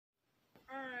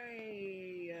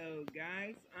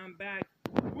I'm back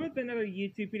with another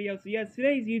YouTube video. So yes,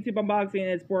 today's YouTube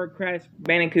unboxing is for Crash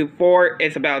Bandicoot 4.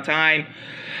 It's about time.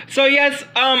 So yes, as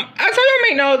some of you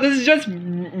may know, this is just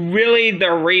really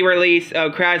the re-release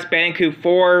of Crash Bandicoot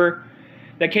 4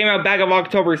 that came out back on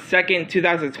October 2nd,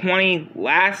 2020,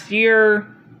 last year.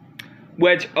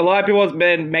 Which a lot of people has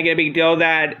been making a big deal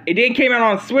that it didn't came out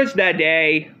on Switch that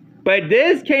day, but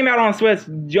this came out on Switch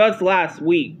just last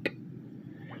week.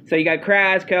 So you got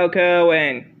Crash, Coco,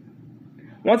 and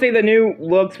I want to say the new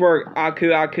looks for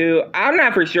Aku. I'm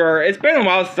not for sure. It's been a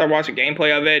while since I watched a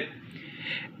gameplay of it.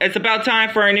 It's about time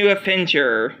for a new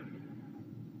adventure.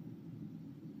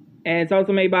 And it's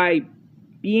also made by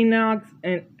Beanox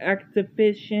and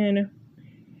Activision.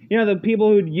 You know, the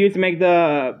people who used to make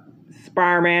the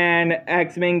Spider-Man,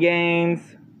 X-Men games,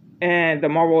 and the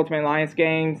Marvel Ultimate Alliance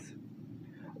games.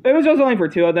 It was just only for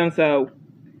 2 of them, so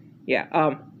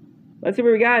yeah. Let's see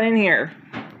what we got in here.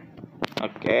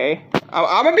 Okay.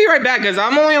 I'm gonna be right back because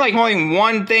I'm only like holding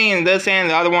one thing in this hand,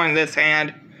 the other one in this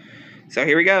hand. So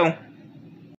here we go.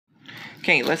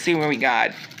 Okay, let's see what we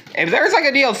got. If there's like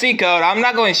a DLC code, I'm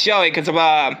not going to show it because of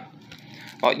well,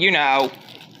 you know,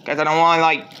 because I don't want to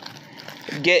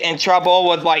like get in trouble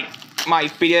with like my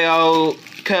video,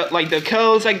 like the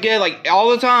codes I get like all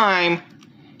the time,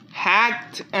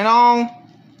 hacked and all.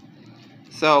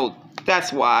 So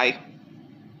that's why.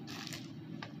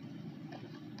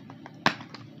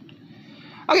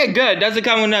 Okay, good. Doesn't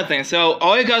come with nothing. So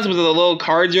all it comes with is a little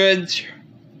cartridge.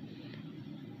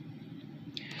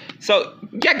 So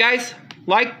yeah, guys,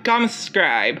 like, comment,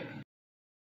 subscribe.